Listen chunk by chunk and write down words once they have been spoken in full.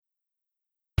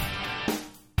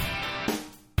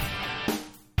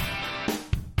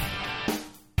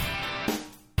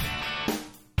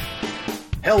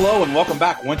Hello and welcome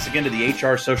back once again to the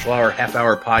HR Social Hour Half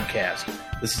Hour Podcast.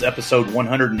 This is episode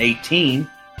 118.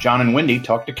 John and Wendy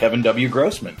talk to Kevin W.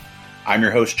 Grossman. I'm your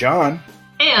host, John.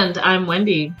 And I'm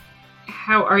Wendy.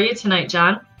 How are you tonight,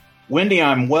 John? Wendy,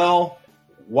 I'm well.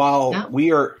 While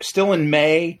we are still in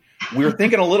May, we're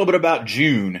thinking a little bit about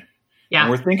June. Yeah.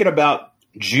 And we're thinking about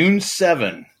June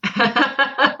 7,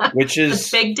 which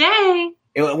is a big day.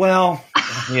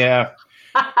 Yeah.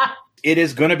 It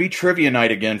is going to be trivia night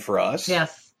again for us.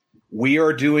 Yes. We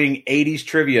are doing 80s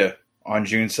trivia on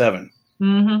June 7.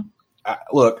 Mm-hmm.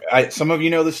 Look, some of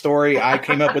you know the story. I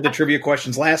came up with the trivia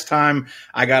questions last time.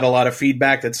 I got a lot of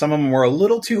feedback that some of them were a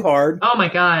little too hard. Oh my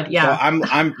God. Yeah.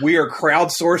 So we are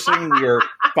crowdsourcing. We are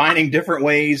finding different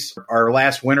ways. Our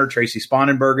last winner, Tracy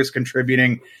Sponenberg, is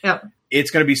contributing. Yep.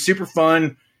 It's going to be super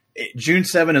fun. June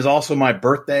 7 is also my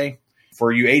birthday. For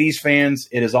you 80s fans,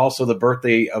 it is also the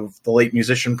birthday of the late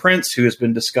musician Prince, who has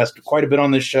been discussed quite a bit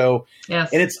on this show.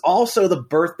 Yes. And it's also the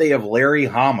birthday of Larry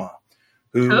Hama.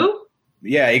 Who?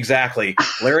 Yeah, exactly.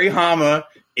 Larry Hama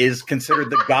is considered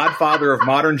the godfather of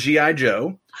modern G.I.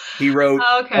 Joe. He wrote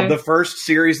of the first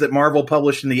series that Marvel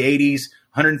published in the 80s,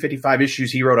 155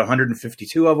 issues. He wrote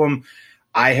 152 of them.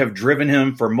 I have driven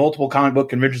him for multiple comic book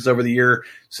conventions over the year.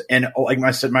 And like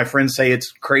I said, my friends say it's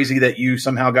crazy that you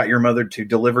somehow got your mother to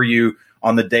deliver you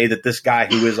on the day that this guy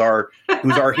who's our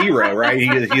hero, right?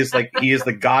 He is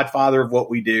the godfather of what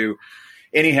we do.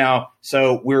 Anyhow,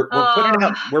 so we're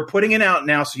putting it out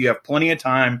now, so you have plenty of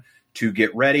time to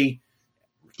get ready.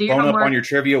 Bone up on your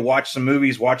trivia, watch some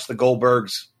movies, watch the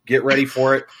Goldbergs, get ready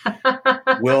for it.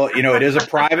 It is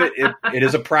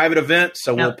a private event,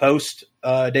 so we'll post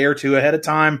a day or two ahead of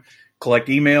time, collect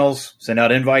emails, send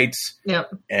out invites,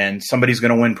 and somebody's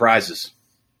going to win prizes.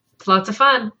 It's lots of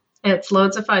fun.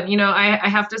 I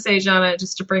have to say, Jana,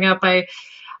 just to bring up,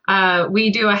 we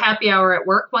do a happy hour at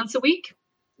work once a week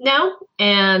now,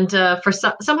 and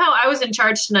somehow I was in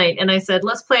charge tonight, and I said,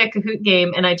 let's play a Kahoot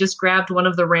game, and I just grabbed one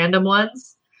of the random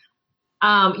ones.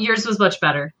 Yours was much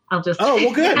better. I'll just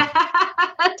well, good.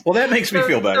 Well, that makes me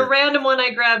feel better. The random one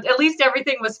I grabbed, at least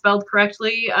everything was spelled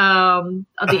correctly. The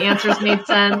answers made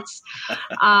sense.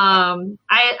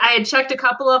 I had checked a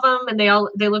couple of them, and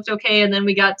they looked okay. And then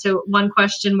we got to one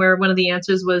question where one of the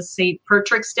answers was St.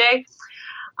 Patrick's Day.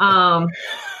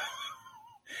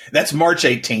 That's March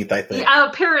 18th, I think.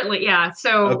 Apparently, yeah.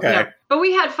 So, but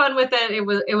we had fun with it.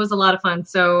 It was a lot of fun.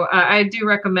 So I do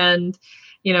recommend.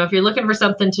 If you're looking for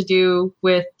something to do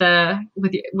with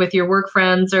your work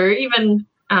friends, or even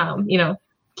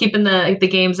keeping the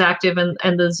games active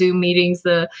and the Zoom meetings,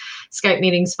 the Skype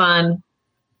meetings fun.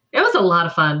 It was a lot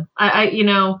of fun. I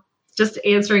just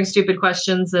answering stupid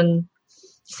questions and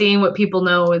seeing what people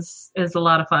know is a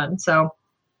lot of fun. So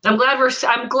I'm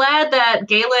glad that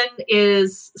Galen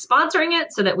is sponsoring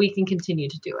it so that we can continue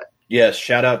to do it. Yes,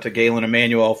 shout out to Galen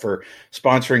Emanuel for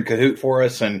sponsoring Kahoot for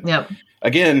us. And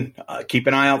again, keep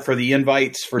an eye out for the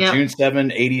invites for June 7,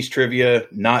 80s trivia,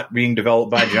 not being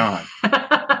developed by John.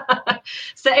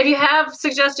 So if you have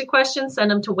suggested questions,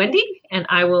 send them to Wendy, and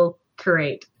I will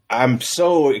curate. I'm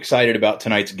so excited about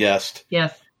tonight's guest.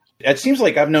 Yes. It seems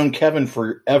like I've known Kevin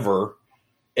forever,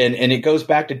 and it goes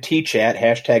back to T-Chat,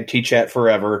 hashtag T-Chat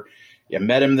forever. I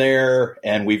met him there,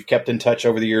 and we've kept in touch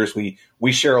over the years. We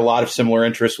share a lot of similar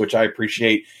interests, which I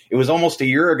appreciate. It was almost a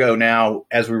year ago now,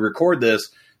 as we record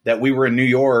this, that we were in New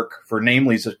York for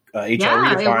Namely's HR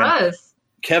Redefined. It was.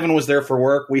 Kevin was there for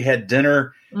work. We had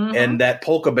dinner, and that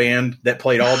polka band that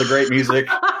played all the great music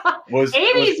was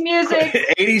 80s music.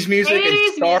 80s music 80s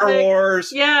and Star music.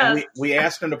 Wars. Yeah. We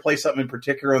asked them to play something in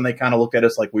particular, and they kind of looked at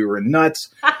us like we were nuts.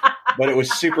 But it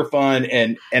was super fun,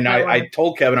 and I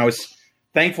told Kevin I was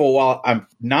thankful. While I'm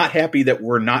not happy that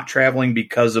we're not traveling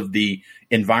because of the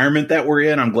environment that we're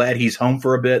in, I'm glad he's home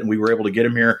for a bit, and we were able to get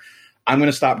him here. I'm going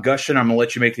to stop gushing. I'm going to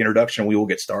let you make the introduction. We will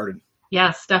get started.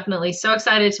 Yes, definitely. So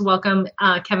excited to welcome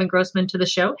Kevin Grossman to the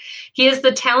show. He is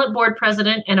the talent board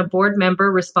president and a board member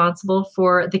responsible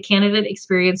for the Candidate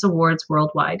Experience Awards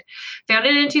worldwide.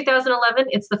 Founded in 2011,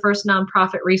 it's the first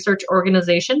nonprofit research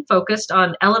organization focused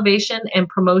on elevation and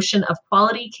promotion of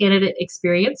quality candidate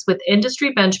experience with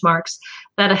industry benchmarks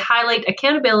that highlight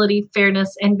accountability,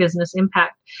 fairness, and business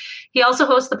impact. He also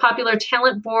hosts the popular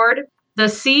Talent Board, the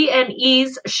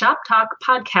C&E's Shop Talk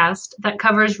podcast that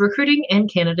covers recruiting and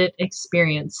candidate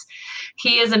experience.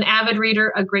 He is an avid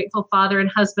reader, a grateful father and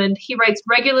husband. He writes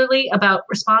regularly about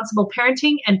responsible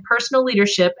parenting and personal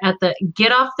leadership at the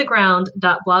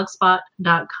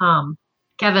getofftheground.blogspot.com.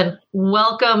 Kevin,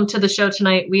 welcome to the show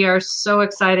tonight. We are so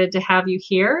excited to have you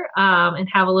here and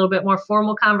have a little bit more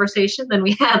formal conversation than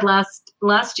we had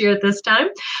last year at this time.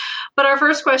 But our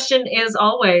first question is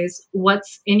always,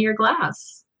 what's in your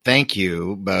glass? Thank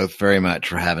you both very much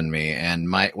for having me.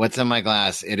 And what's in my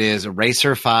glass? It is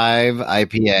Racer 5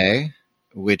 IPA,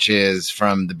 which is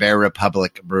from the Bear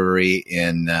Republic Brewery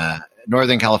in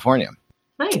Northern California.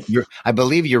 Nice. I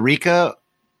believe Eureka,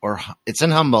 or it's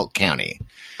in Humboldt County.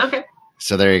 Okay.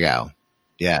 So there you go.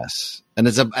 Yes. And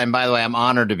by the way, I'm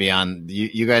honored to be on.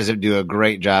 You guys do a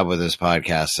great job with this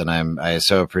podcast, and I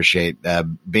so appreciate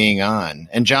being on.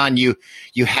 And John, you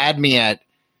had me at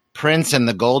Prince and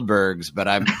the Goldbergs, but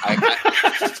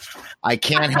I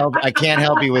can't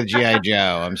help you with G.I.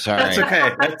 Joe. I'm sorry. That's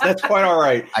okay. That's quite all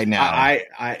right. I know. I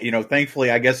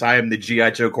thankfully, I guess I am the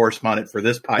G.I. Joe correspondent for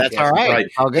this podcast. That's all right.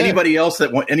 Anybody else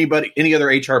that any other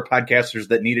HR podcasters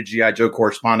that need a G.I. Joe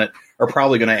correspondent are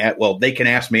probably going to. Well, they can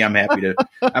ask me. I'm happy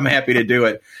to do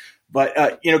it.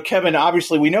 But Kevin,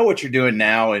 obviously, we know what you're doing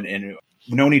now, and we've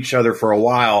known each other for a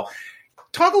while.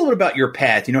 Talk a little bit about your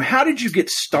path. How did you get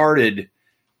started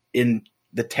in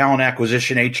the talent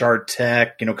acquisition, HR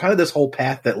tech, kind of this whole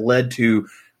path that led to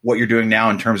what you're doing now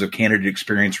in terms of candidate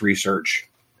experience research?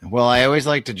 Well, I always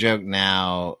like to joke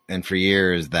now and for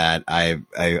years that I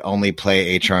only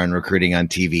play HR and recruiting on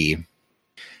TV,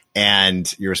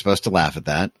 and you were supposed to laugh at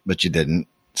that, but you didn't.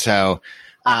 So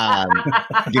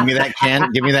give me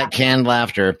that canned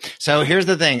laughter. So here's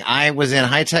the thing. I was in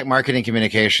high tech marketing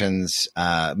communications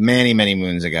many, many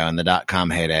moons ago in the .com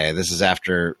heyday. This is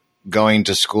after going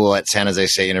to school at San Jose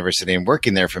State University and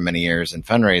working there for many years in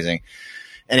fundraising.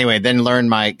 Anyway, then learned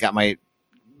my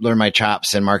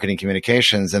chops in marketing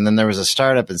communications. And then there was a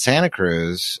startup in Santa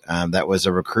Cruz that was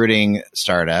a recruiting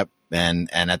startup.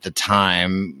 And at the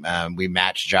time, we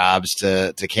matched jobs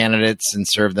to candidates and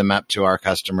served them up to our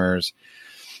customers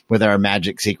with our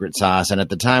magic secret sauce. And at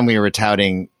the time, we were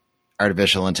touting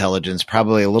artificial intelligence,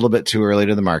 probably a little bit too early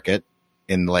to the market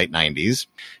in the late 90s.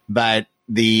 But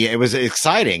it was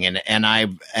exciting, and I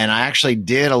actually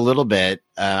did a little bit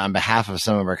on behalf of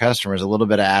some of our customers, a little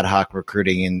bit of ad hoc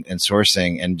recruiting and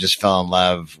sourcing, and just fell in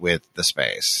love with the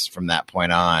space from that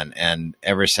point on. And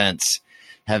ever since,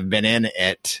 have been in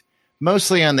it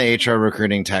mostly on the HR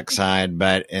recruiting tech side,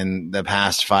 but in the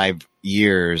past 5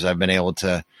 years, I've been able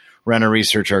to run a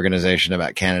research organization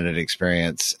about candidate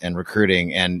experience and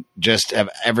recruiting, and just have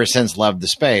ever since loved the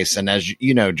space. And as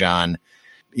you know, John,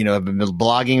 I've been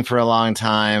blogging for a long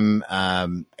time,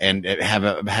 and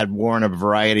had worn a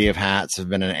variety of hats. I've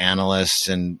been an analyst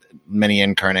in many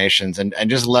incarnations, and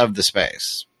just love the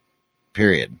space,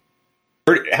 period.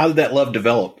 How did that love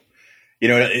develop?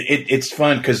 It's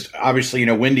fun because obviously,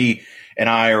 Wendy and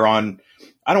I are on,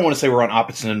 I don't want to say we're on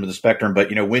opposite ends of the spectrum,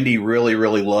 but, Wendy really,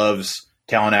 really loves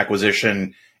talent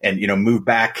acquisition and, moved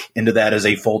back into that as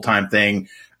a full-time thing.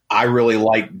 I really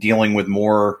like dealing with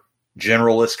more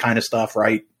generalist kind of stuff,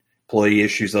 right? Employee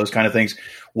issues, those kind of things.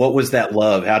 What was that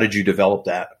love? How did you develop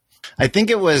that? I think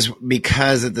it was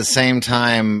because at the same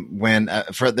time when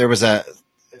there was a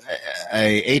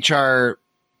HR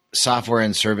software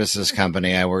and services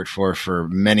company I worked for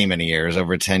many, many years,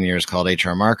 over 10 years, called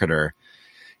HR Marketer.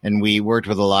 And we worked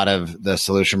with a lot of the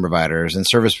solution providers and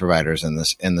service providers in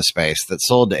the space that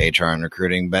sold to HR and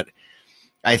recruiting. But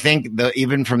I think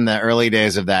even from the early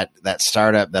days of that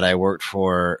startup that I worked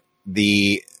for,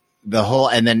 the whole,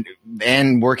 and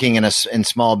then working in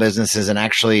small businesses and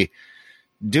actually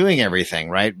doing everything,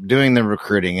 right? Doing the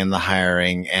recruiting and the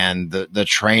hiring and the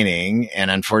training, and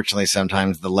unfortunately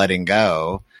sometimes the letting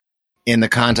go in the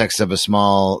context of a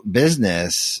small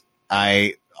business.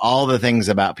 All the things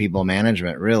about people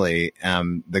management, really,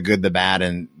 the good, the bad,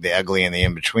 and the ugly, and the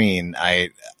in between.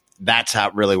 That's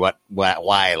how really why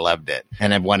I loved it,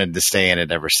 and I've wanted to stay in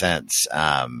it ever since.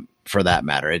 For that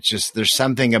matter, it's just there's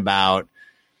something about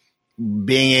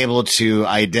being able to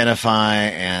identify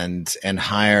and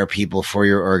hire people for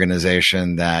your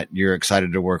organization that you're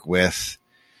excited to work with,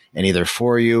 and either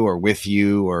for you or with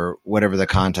you or whatever the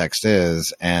context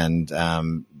is, and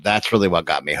that's really what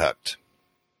got me hooked.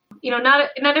 Not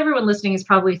everyone listening is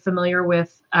probably familiar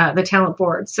with the Talent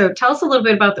Board. So tell us a little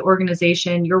bit about the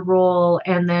organization, your role,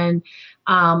 and then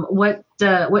what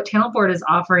Talent Board is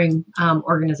offering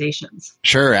organizations.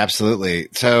 Sure, absolutely.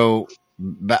 So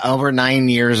over 9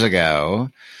 years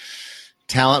ago,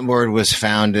 Talent Board was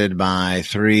founded by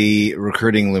 3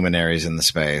 recruiting luminaries in the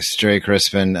space: Jerry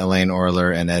Crispin, Elaine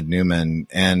Orler, and Ed Newman.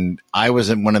 And I was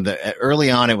in early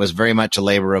on, it was very much a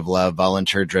labor of love,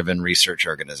 volunteer-driven research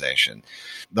organization.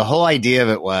 The whole idea of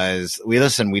it was, we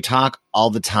talk all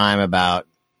the time about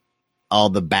all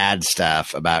the bad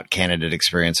stuff about candidate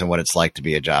experience and what it's like to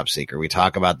be a job seeker. We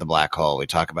talk about the black hole. We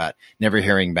talk about never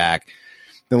hearing back.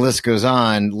 The list goes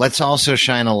on. Let's also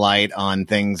shine a light on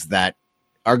things that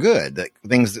are good, that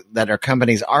things that our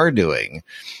companies are doing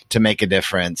to make a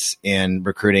difference in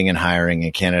recruiting and hiring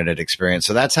and candidate experience.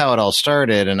 So that's how it all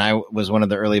started. And I was one of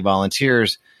the early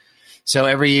volunteers. So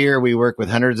every year we work with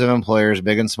hundreds of employers,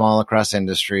 big and small, across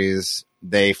industries.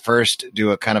 They first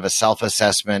do a kind of a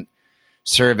self-assessment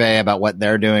survey about what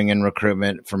they're doing in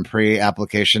recruitment from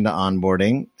pre-application to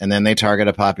onboarding. And then they target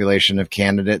a population of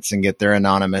candidates and get their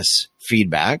anonymous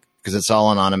feedback, because it's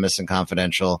all anonymous and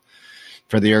confidential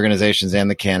for the organizations and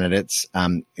the candidates.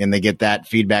 And they get that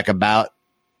feedback about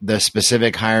the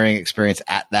specific hiring experience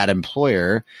at that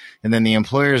employer. And then the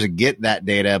employers get that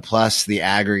data plus the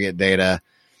aggregate data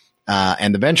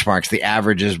and the benchmarks, the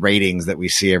averages, ratings that we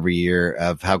see every year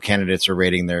of how candidates are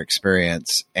rating their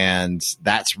experience. And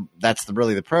that's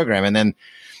really the program. And then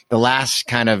the last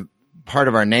kind of part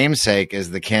of our namesake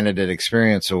is the Candidate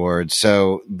Experience Award.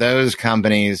 So those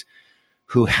companies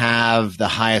who have the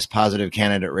highest positive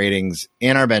candidate ratings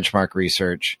in our benchmark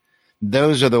research,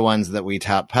 those are the ones that we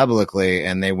tout publicly,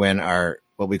 and they win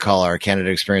what we call our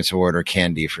Candidate Experience Award, or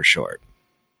CANDY for short.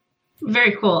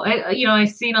 Very cool. I've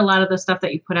seen a lot of the stuff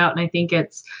that you put out, and I think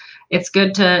it's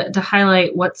good to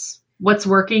highlight what's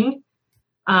working,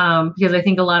 because I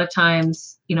think a lot of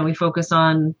times, we focus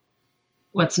on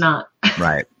what's not.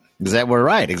 Right. We're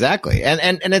right. Exactly.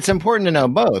 And it's important to know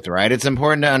both, right? It's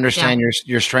important to understand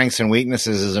your strengths and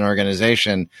weaknesses as an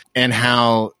organization, and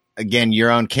how, again, your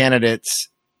own candidates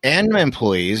and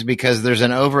employees, because there's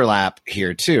an overlap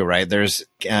here too, right? There's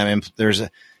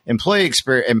employee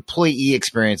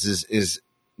experience is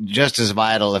just as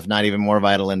vital, if not even more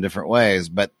vital, in different ways.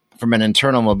 But from an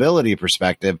internal mobility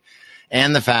perspective,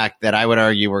 and the fact that I would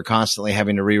argue we're constantly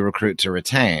having to re-recruit to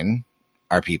retain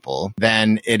our people,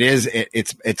 then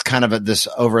it's kind of this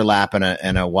overlap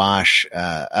and a wash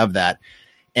of that.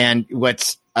 And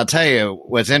I'll tell you,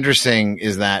 what's interesting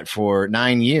is that for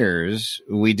 9 years,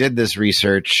 we did this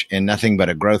research in nothing but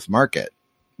a growth market,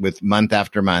 with month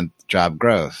after month job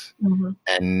growth. Mm-hmm.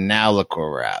 And now look where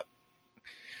we're at.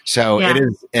 So it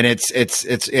is, and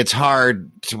it's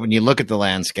hard to, when you look at the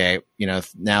landscape,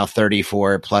 now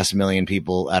 34 plus million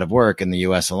people out of work in the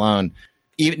US alone.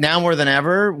 Now more than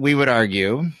ever, we would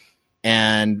argue,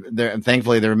 and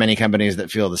thankfully there are many companies that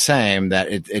feel the same, that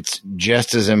it's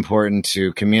just as important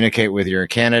to communicate with your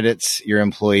candidates, your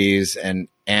employees,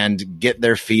 and get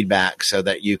their feedback so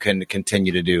that you can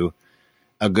continue to do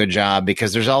a good job,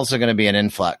 because there's also going to be an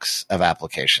influx of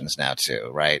applications now too,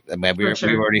 right? I mean, we've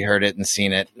already heard it and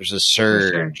seen it. There's a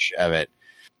surge of it.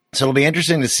 So it'll be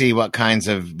interesting to see what kinds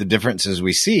of the differences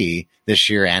we see this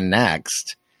year and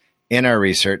next in our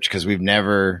research, because we've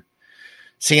never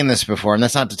seen this before. And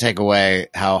that's not to take away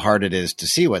how hard it is to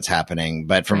see what's happening,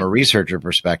 but from a researcher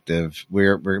perspective, we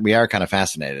are kind of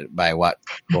fascinated by what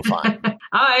we'll find.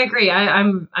 I agree.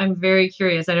 I'm very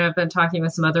curious. I know I've been talking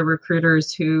with some other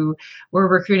recruiters who were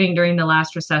recruiting during the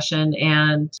last recession,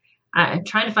 and I'm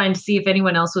trying to see if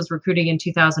anyone else was recruiting in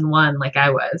 2001 like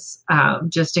I was,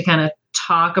 just to kind of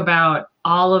talk about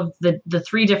all of the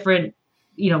three different,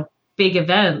 big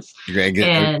events.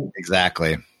 And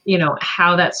exactly.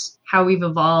 How we've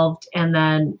evolved, and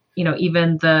then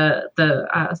even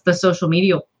the social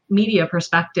media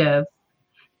perspective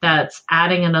that's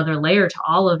adding another layer to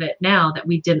all of it now that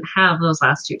we didn't have those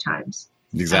last two times.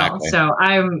 Exactly. So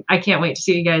I can't wait to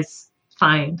see you guys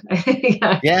find.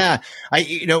 Yeah.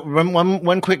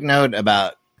 One quick note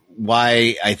about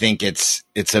why I think it's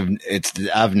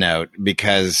of note,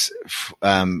 because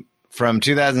from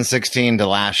 2016 to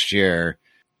last year,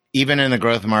 even in the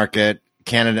growth market,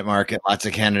 candidate market, lots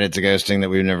of candidates ghosting that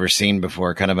we've never seen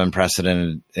before, kind of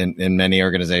unprecedented in many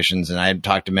organizations. And I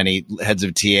talked to many heads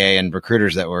of TA and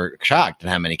recruiters that were shocked at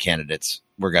how many candidates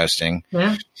were ghosting.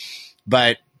 Yeah.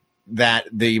 But that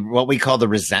what we call the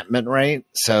resentment rate,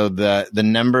 so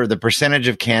the percentage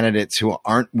of candidates who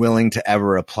aren't willing to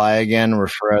ever apply again,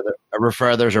 refer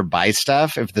others, or buy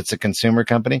stuff if it's a consumer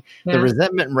company, the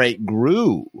resentment rate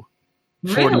grew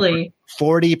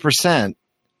 40%.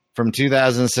 From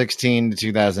 2016 to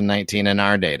 2019 in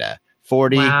our data,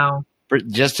 40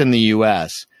 just in the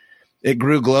US. It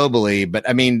grew globally, but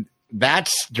I mean,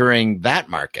 that's during that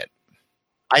market.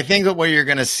 I think that what you're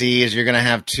going to see is you're going to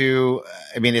have you're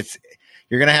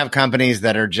going to have companies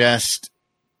that are just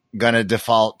going to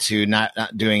default to not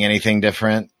doing anything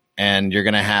different. And you're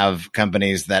going to have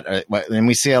companies and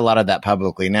we see a lot of that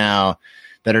publicly now,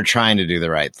 that are trying to do the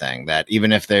right thing, that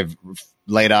even if they've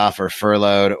laid off or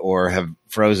furloughed or have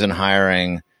frozen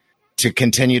hiring, to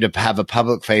continue to have a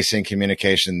public facing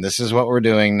communication. This is what we're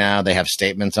doing now. They have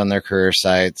statements on their career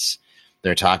sites.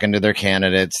 They're talking to their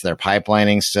candidates. They're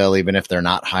pipelining still, even if they're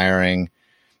not hiring,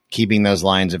 keeping those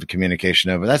lines of communication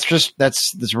open.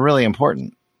 That's really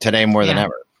important. today more than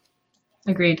ever.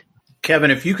 Agreed.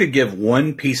 Kevin, if you could give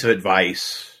one piece of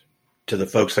advice to the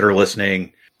folks that are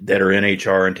listening that are in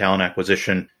HR and talent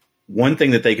acquisition, one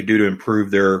thing that they could do to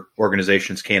improve their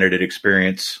organization's candidate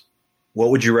experience, what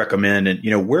would you recommend?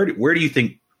 And, where do you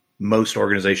think most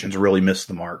organizations really miss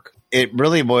the mark? It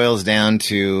really boils down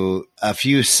to a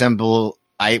few simple,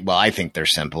 I think they're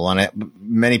simple, and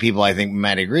many people I think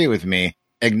might agree with me.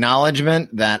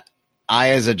 Acknowledgement that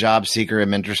I, as a job seeker,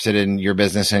 am interested in your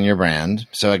business and your brand.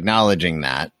 So acknowledging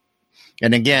that.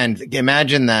 And again,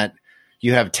 imagine that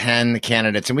you have 10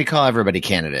 candidates, and we call everybody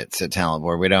candidates at Talent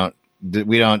Board. We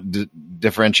don't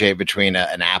differentiate between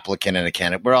an applicant and a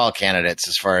candidate. We're all candidates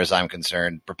as far as I'm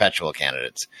concerned, perpetual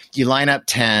candidates. You line up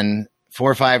 10,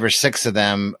 4, 5, or 6 of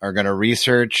them are going to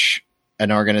research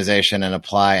an organization and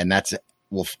apply, and that's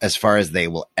as far as they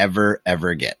will ever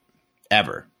get.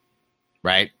 Ever.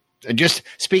 Right? Just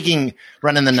speaking,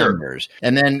 running the numbers.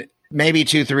 And then maybe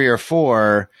 2, 3, or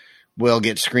 4 will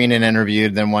get screened and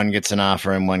interviewed, then one gets an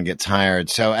offer and one gets hired.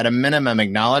 So at a minimum,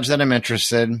 acknowledge that I'm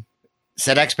interested.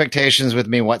 Set expectations with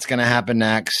me. What's going to happen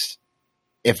next?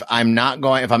 If I'm not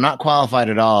qualified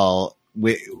at all,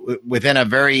 within a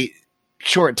very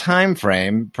short time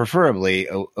frame, preferably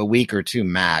a week or 2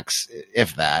 max,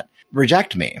 if that,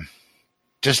 reject me.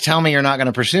 Just tell me you're not going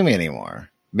to pursue me anymore.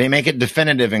 Make it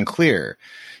definitive and clear.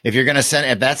 If you're going to send,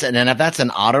 if that's an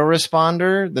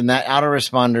autoresponder, then that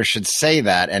autoresponder should say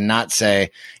that and not say,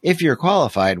 if you're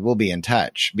qualified, we'll be in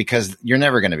touch, because you're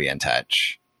never going to be in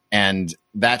touch. And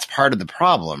that's part of the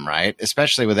problem, right?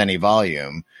 Especially with any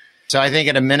volume. So I think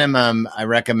at a minimum, I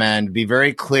recommend be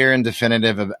very clear and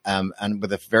definitive and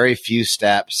with a very few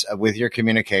steps with your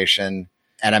communication.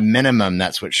 At a minimum,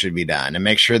 that's what should be done. And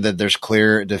make sure that there's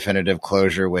clear, definitive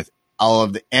closure with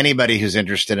anybody who's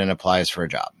interested and applies for a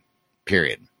job,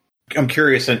 period. I'm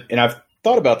curious, and I've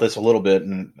thought about this a little bit,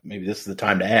 and maybe this is the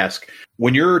time to ask.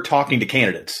 When you're talking to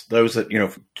candidates, those that,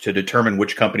 to determine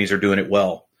which companies are doing it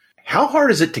well, how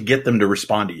hard is it to get them to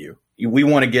respond to you? We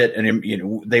want to get,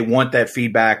 they want that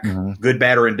feedback, good,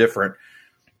 bad, or indifferent.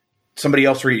 Somebody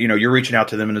else, you're reaching out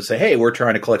to them and say, hey, we're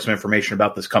trying to collect some information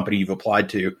about this company you've applied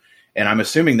to. And I'm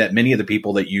assuming that many of the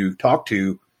people that you talk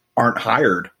to aren't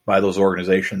hired by those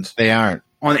organizations. They aren't.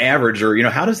 On average, or,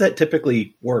 how does that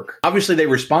typically work? Obviously, they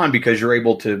respond because you're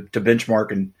able to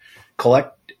benchmark and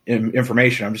collect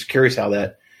information. I'm just curious how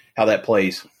that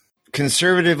plays.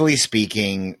 Conservatively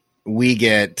speaking, we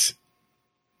get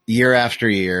year after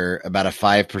year about a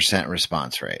 5%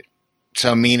 response rate.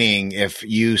 So meaning if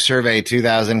you survey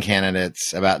 2,000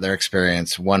 candidates about their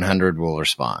experience, 100 will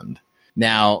respond.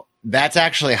 Now, that's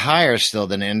actually higher still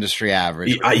than industry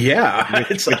average. Yeah.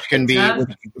 Which can be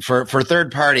for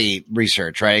third-party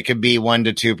research, right? It could be 1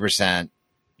 to 2%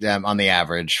 on the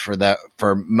average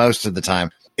for most of the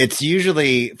time. It's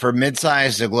usually for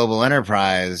mid-sized to global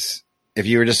enterprise. If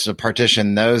you were just to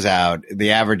partition those out,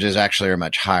 the averages actually are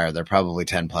much higher. They're probably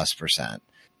 10+%.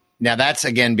 Now, that's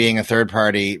again being a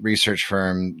third-party research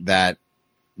firm that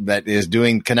is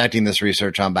conducting this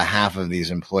research on behalf of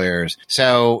these employers.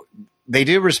 So they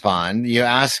do respond. You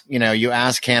ask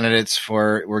candidates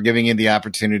we're giving you the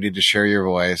opportunity to share your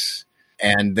voice,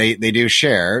 and they do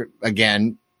share.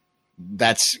 Again,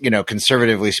 that's,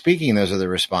 conservatively speaking, those are the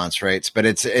response rates, but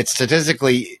it's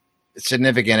statistically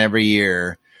significant every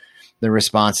year, the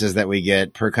responses that we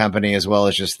get per company, as well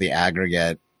as just the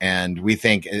aggregate. And we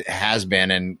think it has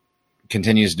been and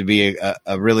continues to be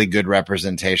a really good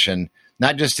representation,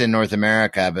 not just in North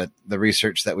America, but the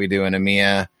research that we do in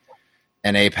EMEA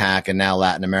and APAC and now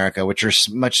Latin America, which are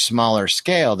much smaller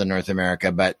scale than North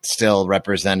America, but still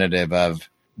representative of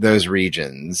those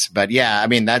regions. But yeah, I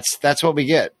mean, that's what we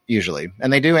get usually.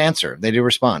 And they do answer. They do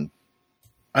respond.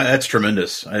 That's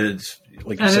tremendous. It's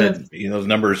like you said, those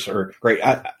numbers are great.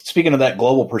 Speaking of that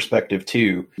global perspective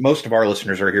too, most of our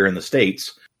listeners are here in the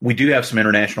States. We do have some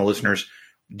international listeners.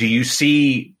 Do you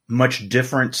see much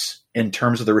difference in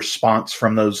terms of the response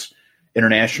from those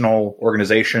international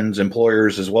organizations,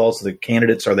 employers, as well as the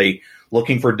candidates? Are they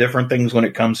looking for different things when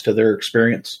it comes to their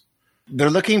experience? They're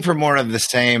looking for more of the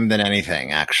same than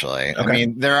anything, actually. Okay. I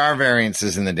mean, there are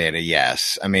variances in the data,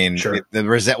 yes. I mean, sure.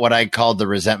 What I called the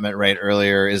resentment rate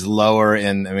earlier is lower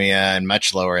in EMEA and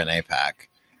much lower in APAC,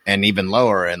 and even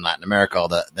lower in Latin America.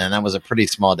 And that was a pretty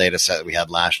small data set that we had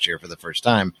last year for the first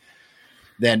time.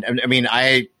 Then, I mean,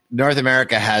 I North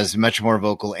America has much more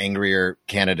vocal, angrier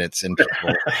candidates and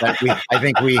people. I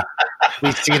think we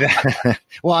see that.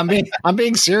 Well, I'm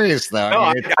being serious though. No,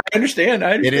 I understand.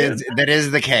 That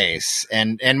is the case,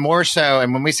 and more so.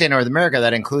 And when we say North America,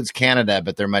 that includes Canada,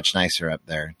 but they're much nicer up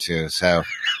there too. So,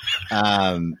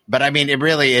 but I mean,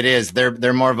 it is.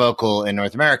 They're more vocal in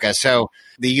North America. So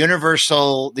the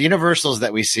universals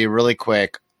that we see really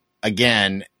quick.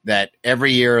 Again, that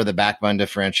every year are the backbone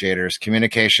differentiators.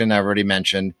 Communication, I've already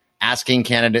mentioned. Asking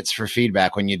candidates for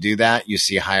feedback. When you do that, you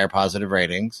see higher positive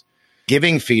ratings.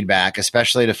 Giving feedback,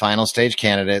 especially to final stage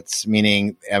candidates,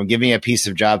 meaning giving a piece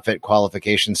of job fit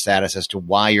qualification status as to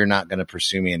why you're not going to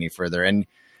pursue me any further. And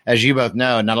as you both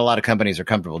know, not a lot of companies are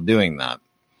comfortable doing that.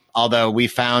 Although we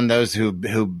found those who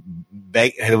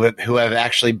have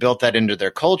actually built that into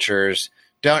their cultures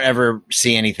don't ever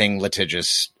see anything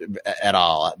litigious at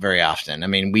all very often. I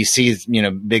mean, we see,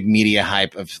 big media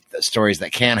hype of stories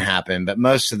that can happen, but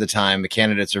most of the time the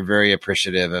candidates are very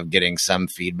appreciative of getting some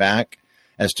feedback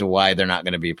as to why they're not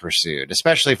going to be pursued,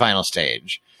 especially final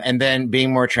stage. And then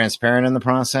being more transparent in the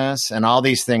process. And all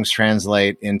these things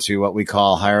translate into what we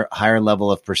call higher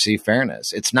level of perceived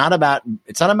fairness. It's not about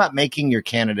making your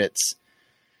candidates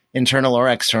internal or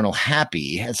external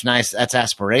happy. It's nice. That's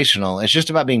aspirational. It's just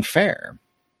about being fair.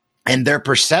 And their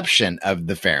perception of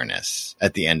the fairness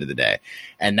at the end of the day.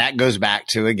 And that goes back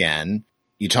to, again,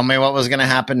 you told me what was going to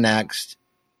happen next.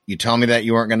 You told me that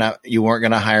you weren't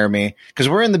going to hire me, because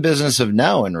we're in the business of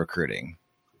no in recruiting,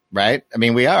 right? I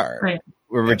mean, we are. Right.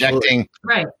 We're rejecting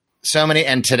so many.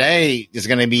 And today is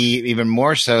going to be even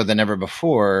more so than ever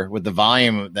before with the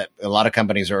volume that a lot of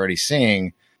companies are already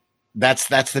seeing. That's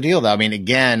the deal, though. I mean,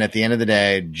 again, at the end of the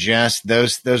day, just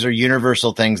those are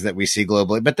universal things that we see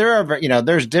globally. But there are,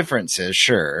 there's differences,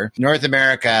 sure. North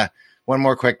America, one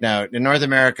more quick note. In North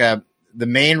America, the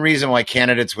main reason why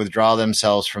candidates withdraw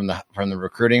themselves from the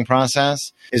recruiting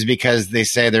process is because they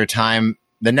say the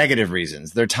negative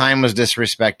reasons. Their time was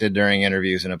disrespected during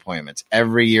interviews and appointments.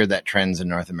 Every year that trends in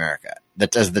North America.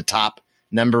 That does the top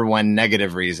number one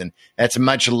negative reason. That's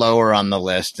much lower on the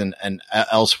list and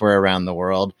elsewhere around the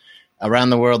world.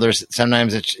 Around the world, there's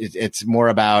sometimes it's more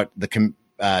about the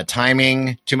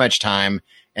timing, too much time,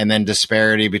 and then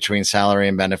disparity between salary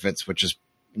and benefits, which is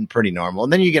pretty normal.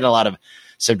 And then you get a lot of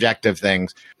subjective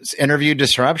things. Interview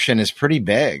disruption is pretty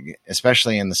big,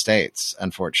 especially in the States,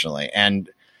 unfortunately.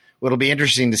 And it'll be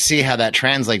interesting to see how that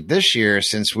translates this year,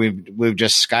 since we've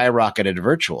just skyrocketed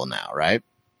virtual now, right?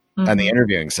 Mm-hmm. On the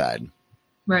interviewing side.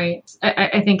 Right.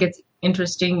 I think it's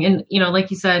interesting. And, like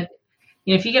you said,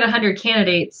 if you get 100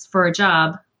 candidates for a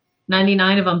job,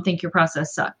 99 of them think your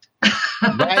process sucked.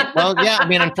 Right. Well, yeah. I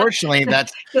mean, unfortunately,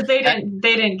 that's because they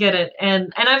didn't get it.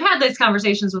 And I've had these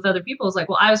conversations with other people. It's like,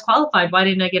 well, I was qualified. Why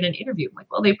didn't I get an interview? I'm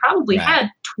like, well, they probably had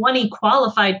 20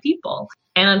 qualified people.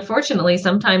 And unfortunately,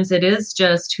 sometimes it is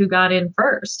just who got in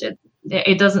first.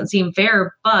 It doesn't seem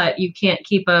fair, but you can't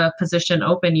keep a position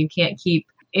open. You can't keep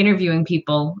interviewing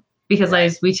people because,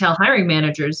 as we tell hiring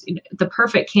managers, the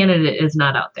perfect candidate is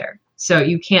not out there. So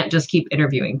you can't just keep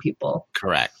interviewing people.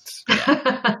 Correct.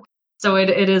 Yeah. So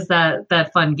it is that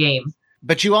fun game.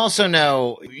 But you also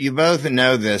know, you both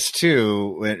know this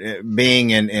too,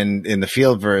 being in the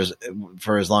field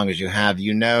for as long as you have,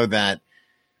 that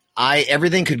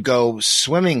everything could go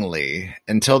swimmingly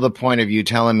until the point of you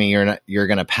telling me you're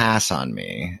going to pass on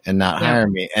me and not hire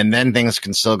me. And then things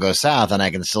can still go south and I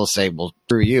can still say, well,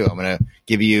 screw you. I'm going to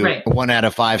give you a 1 out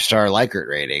of 5 star Likert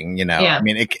rating. I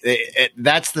mean,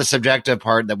 that's the subjective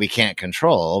part that we can't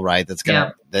control, right?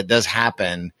 That does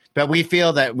happen. But we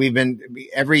feel that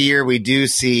every year we do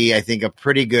see, I think, a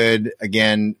pretty good,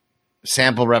 again,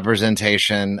 sample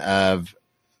representation of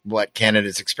what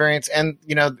candidates experience. And,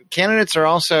 candidates are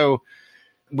also,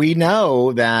 we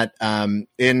know that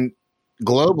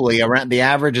globally, around the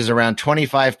average is around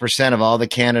 25% of all the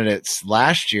candidates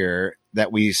last year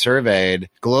that we surveyed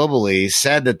globally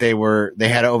said that they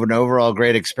had an overall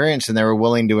great experience and they were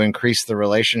willing to increase the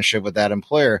relationship with that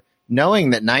employer, knowing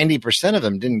that 90% of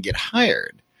them didn't get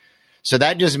hired. So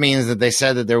that just means that they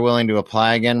said that they're willing to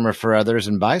apply again, refer others,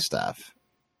 and buy stuff.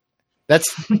 And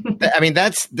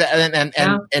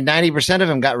 90% of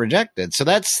them got rejected. So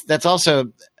that's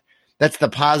the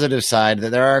positive side,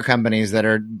 that there are companies that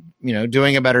are,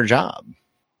 doing a better job.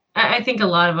 I think a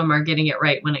lot of them are getting it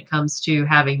right when it comes to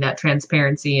having that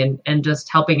transparency and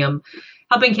just helping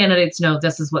candidates know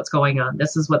this is what's going on.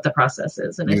 This is what the process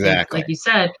is. And I think, like you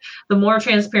said, the more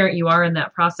transparent you are in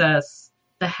that process,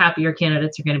 the happier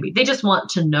candidates are going to be. They just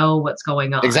want to know what's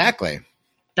going on. Exactly.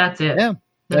 That's it. Yeah.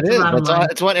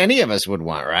 That's what any of us would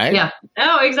want, right? Yeah.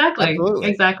 Oh, exactly. Absolutely.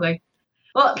 Exactly.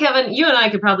 Well, Kevin, you and I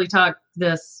could probably talk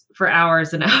this for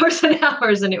hours and hours and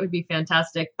hours, and it would be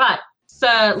fantastic. But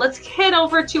let's head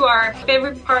over to our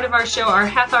favorite part of our show, our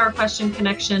half-hour question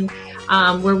connection,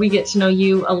 where we get to know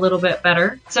you a little bit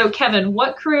better. So, Kevin,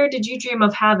 what career did you dream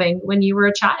of having when you were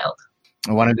a child?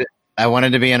 I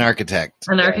wanted to be an architect.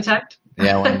 An architect?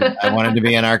 Yeah, I wanted to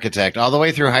be an architect all the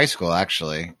way through high school,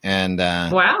 actually. And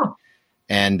wow.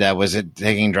 And was it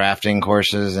taking drafting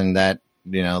courses, and that,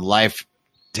 life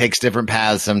takes different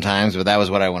paths sometimes, but that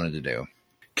was what I wanted to do.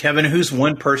 Kevin, who's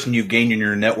one person you've gained in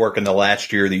your network in the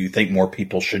last year that you think more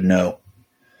people should know?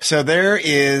 So there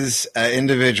is an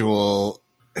individual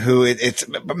who it's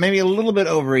maybe a little bit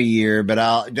over a year, but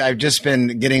I've just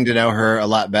been getting to know her a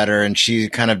lot better, and she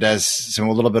kind of does a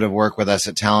little bit of work with us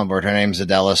at Talent Board. Her name's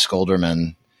Adela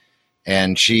Skolderman,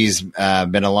 and she's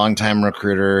been a longtime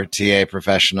recruiter, TA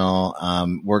professional,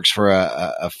 works for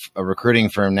a recruiting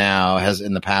firm now, has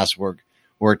in the past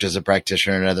worked as a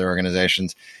practitioner in other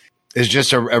organizations. Is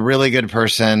just a really good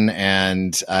person,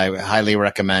 and I highly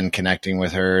recommend connecting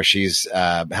with her. She's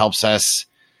helps us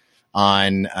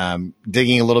on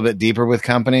digging a little bit deeper with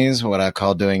companies, what I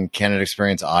call doing candidate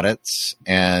experience audits,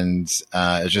 and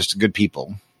it's just good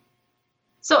people.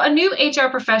 So a new HR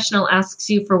professional asks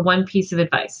you for one piece of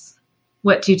advice.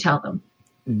 What do you tell them?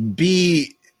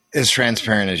 Be as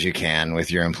transparent as you can with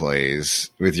your employees,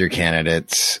 with your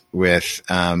candidates, with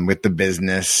the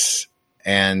business,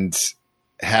 and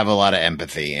have a lot of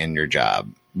empathy in your job,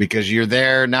 because you're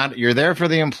there for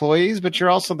the employees, but you're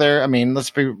also there. I mean,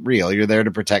 let's be real. You're there to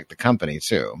protect the company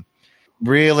too.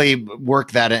 Really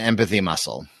work that empathy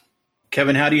muscle.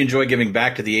 Kevin, how do you enjoy giving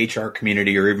back to the HR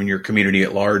community or even your community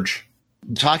at large?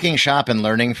 Talking shop and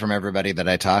learning from everybody that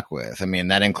I talk with. I mean,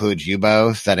 that includes you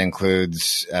both. That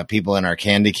includes people in our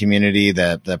Candy community,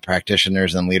 the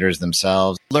practitioners and leaders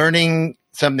themselves. Learning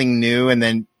something new and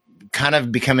then kind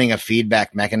of becoming a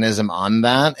feedback mechanism on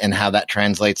that, and how that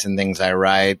translates in things I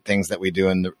write, things that we do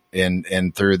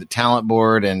in through the Talent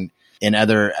Board and in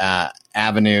other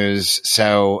avenues.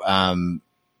 So,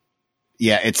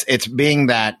 it's being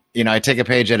that, I take a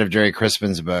page out of Jerry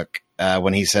Crispin's book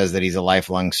when he says that he's a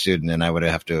lifelong student, and I would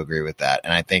have to agree with that.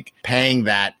 And I think paying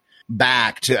that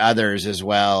back to others as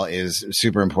well is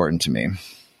super important to me.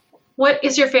 What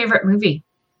is your favorite movie?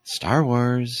 Star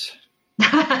Wars.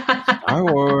 Star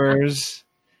Wars.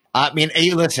 I mean,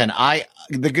 hey, listen,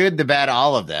 the good, the bad,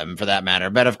 all of them for that matter,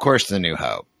 but of course, The New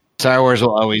Hope. Star Wars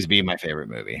will always be my favorite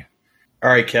movie. All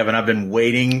right, Kevin, I've been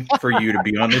waiting for you to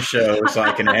be on the show so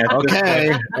I can ask this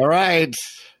question. All right.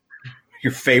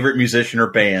 Your favorite musician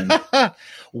or band?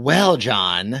 Well,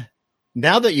 John,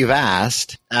 now that you've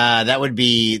asked, that would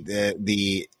be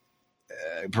the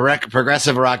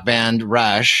progressive rock band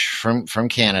Rush from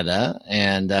Canada.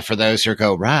 And for those who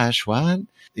go, Rush, what?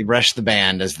 Rush the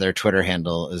band, as their Twitter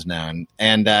handle is known.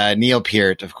 And Neil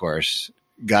Peart, of course.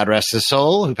 God rest his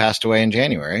soul, who passed away in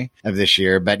January of this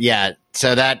year. But yeah,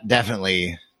 so that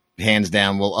definitely, hands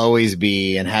down, will always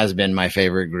be and has been my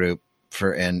favorite group.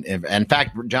 In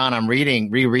fact, John, I'm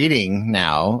rereading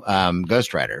now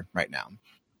Ghostwriter right now.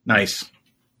 Nice.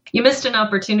 You missed an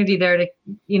opportunity there to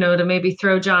maybe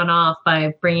throw John off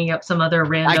by bringing up some other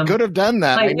random. I could have done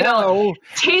that. I know.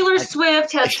 Taylor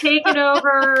Swift has taken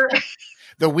over.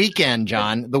 The Weeknd,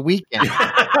 John. The Weeknd.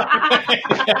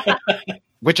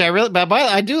 Which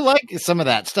I do like some of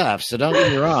that stuff. So don't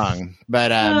get me wrong.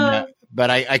 But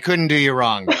I couldn't do you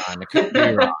wrong, John. I couldn't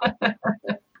do you wrong.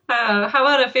 How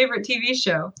about a favorite TV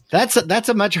show? That's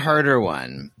a much harder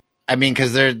one. I mean,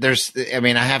 because there's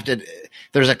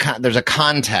a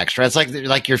context, right? It's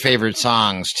like your favorite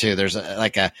songs too. There's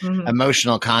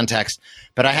emotional context.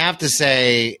 But I have to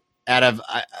say, out of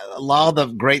all the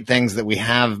great things that we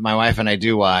have, my wife and I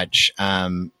do watch,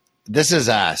 This Is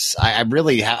Us. I'm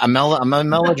a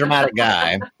melodramatic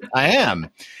guy. I am.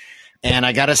 And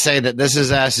I got to say that This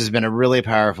Is Us has been a really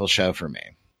powerful show for me.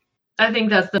 I think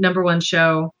that's the number one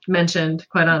show mentioned,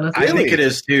 quite honestly. I think it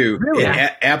is too. Really?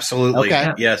 Absolutely.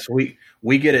 Okay. Yes,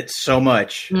 we get it so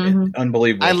much. Mm-hmm. It's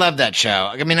unbelievable. I love that show.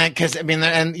 I mean,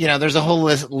 there's a whole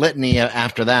litany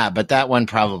after that, but that one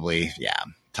probably,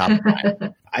 top of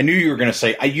mind. I knew you were going to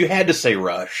say. You had to say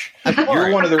Rush.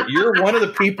 You're one of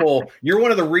the people. You're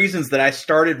one of the reasons that I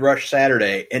started Rush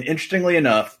Saturday. And interestingly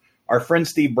enough, our friend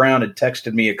Steve Brown had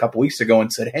texted me a couple weeks ago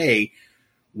and said, "Hey,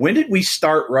 when did we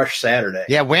start Rush Saturday?"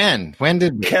 Yeah, when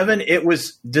did we? Kevin? It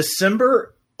was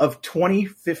December of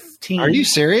 2015. Are you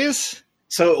serious?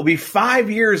 So it'll be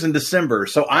 5 years in December.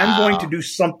 So I'm going to do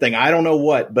something. I don't know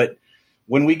what, but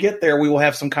when we get there, we will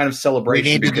have some kind of celebration.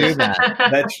 We need to do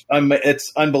that.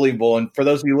 It's unbelievable. And for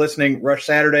those of you listening, Rush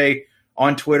Saturday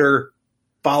on Twitter,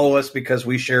 follow us because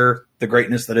we share the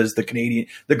greatness that is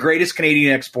the greatest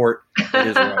Canadian export that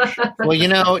is Rush.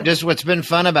 Well, just what's been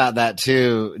fun about that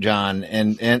too, John,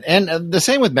 and the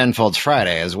same with Ben Folds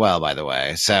Friday as well, by the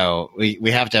way. So we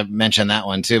have to mention that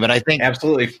one too. But I think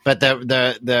absolutely. But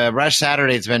the Rush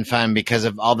Saturday has been fun because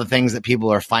of all the things that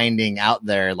people are finding out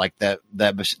there, like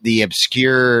the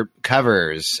obscure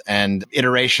covers and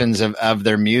iterations of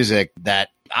their music that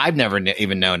I've never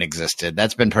even known existed.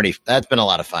 That's been a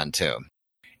lot of fun too.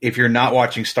 If you're not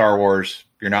watching Star Wars,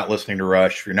 you're not listening to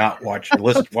Rush, if you're not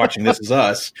watching This Is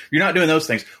Us, you're not doing those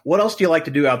things. What else do you like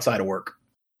to do outside of work?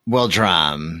 Well,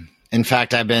 drum. In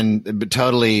fact, I've been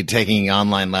totally taking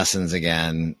online lessons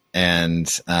again. And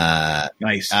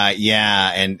nice.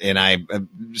 Yeah. And I'm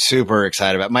super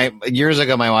excited about years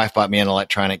ago, my wife bought me an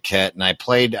electronic kit and I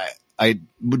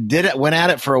went at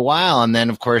it for a while. And then,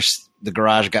 of course, the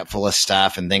garage got full of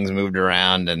stuff and things moved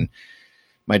around and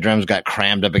my drums got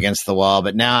crammed up against the wall,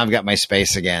 but now I've got my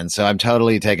space again. So I'm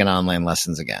totally taking online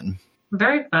lessons again.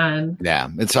 Very fun. Yeah,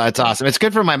 it's awesome. It's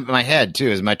good for my head too,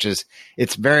 as much as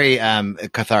it's very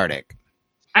cathartic.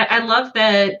 I love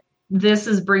that this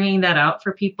is bringing that out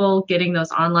for people, getting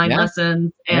those online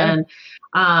lessons. And,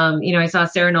 I saw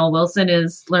Sarah Noel Wilson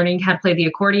is learning how to play the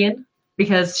accordion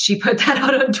because she put that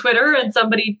out on Twitter and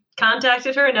somebody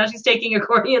contacted her and now she's taking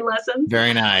accordion lessons.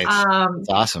 Very nice. It's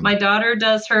awesome. My daughter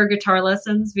does her guitar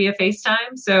lessons via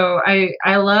FaceTime. So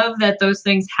I love that those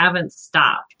things haven't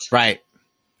stopped. Right.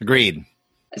 Agreed.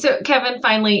 So Kevin,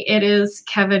 finally, it is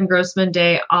Kevin Grossman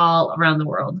Day all around the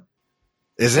world.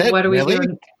 Is it? What are we really?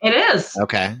 doing? It is.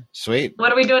 Okay. Sweet.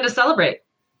 What are we doing to celebrate?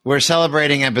 We're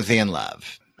celebrating empathy and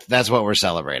love. That's what we're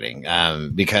celebrating.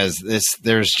 Because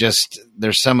there's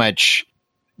so much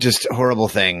just horrible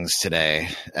things today.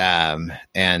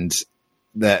 And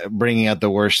bringing out the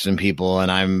worst in people.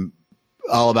 And I'm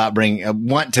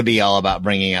want to be all about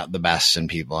bringing out the best in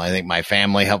people. I think my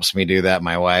family helps me do that.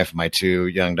 My wife, my 2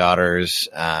 young daughters.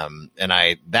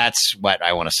 That's what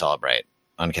I want to celebrate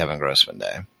on Kevin Grossman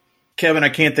Day. Kevin, I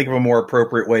can't think of a more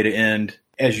appropriate way to end.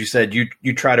 As you said,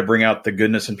 you try to bring out the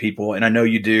goodness in people, and I know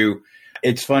you do.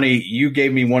 It's funny, you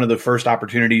gave me one of the first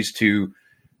opportunities to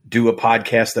do a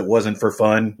podcast that wasn't for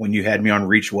fun when you had me on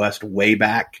Reach West way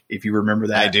back, if you remember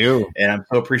that. I do. And I'm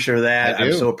so appreciative of that.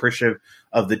 I'm so appreciative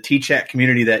of the T-Chat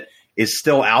community that is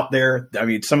still out there. I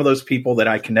mean, some of those people that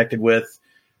I connected with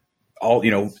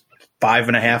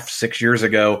 5.5, 6 years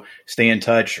ago, stay in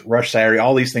touch, Rush Saturday,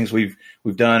 all these things we've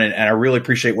done. And I really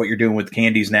appreciate what you're doing with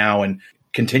Candies now and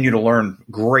continue to learn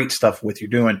great stuff with you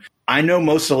doing. I know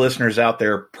most of the listeners out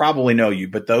there probably know you,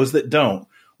 but those that don't,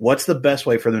 what's the best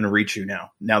way for them to reach you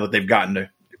now that they've gotten to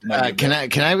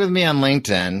connect with me on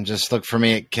LinkedIn. Just look for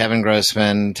me at Kevin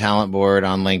Grossman Talent Board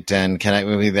on LinkedIn. Connect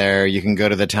with me there. You can go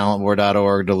to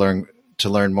thetalentboard.org to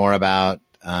learn more about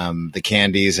the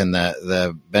Candies and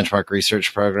the benchmark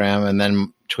research program. And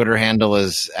then Twitter handle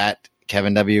is at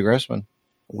Kevin W. Grossman.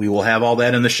 We will have all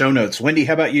that in the show notes. Wendy,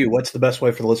 how about you? What's the best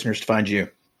way for the listeners to find you?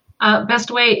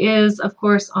 Best way is, of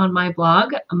course, on my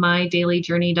blog,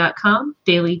 mydailyjourney.com,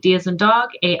 daily D as in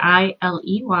dog,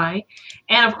 AILEY.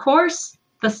 And of course,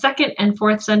 the second and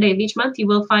fourth Sunday of each month, you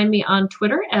will find me on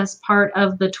Twitter as part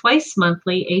of the twice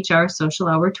monthly HR Social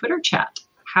Hour Twitter chat.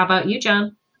 How about you,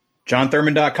 John?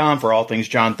 JohnThurmond.com for all things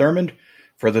John Thurmond.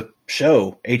 For the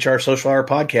show, HR Social Hour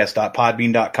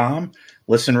Podcast.podbean.com.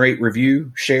 Listen, rate,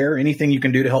 review, share, anything you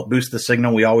can do to help boost the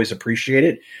signal. We always appreciate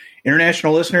it.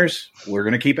 International listeners, we're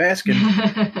going to keep asking.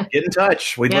 Get in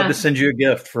touch. We'd love to send you a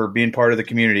gift for being part of the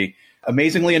community.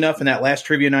 Amazingly enough, in that last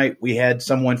trivia night, we had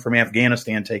someone from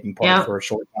Afghanistan taking part for a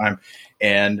short time.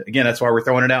 And again, that's why we're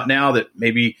throwing it out now, that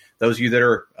maybe those of you that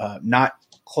are not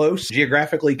close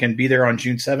geographically can be there on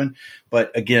June 7th.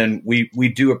 But again, we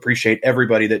do appreciate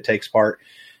everybody that takes part.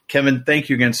 Kevin, thank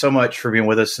you again so much for being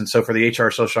with us. And so for the HR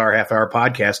Social Hour Half Hour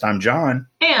Podcast, I'm John.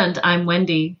 And I'm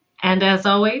Wendy. And as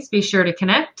always, be sure to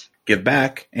connect, give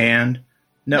back, and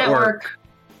network.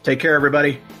 Take care,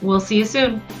 everybody. We'll see you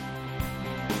soon.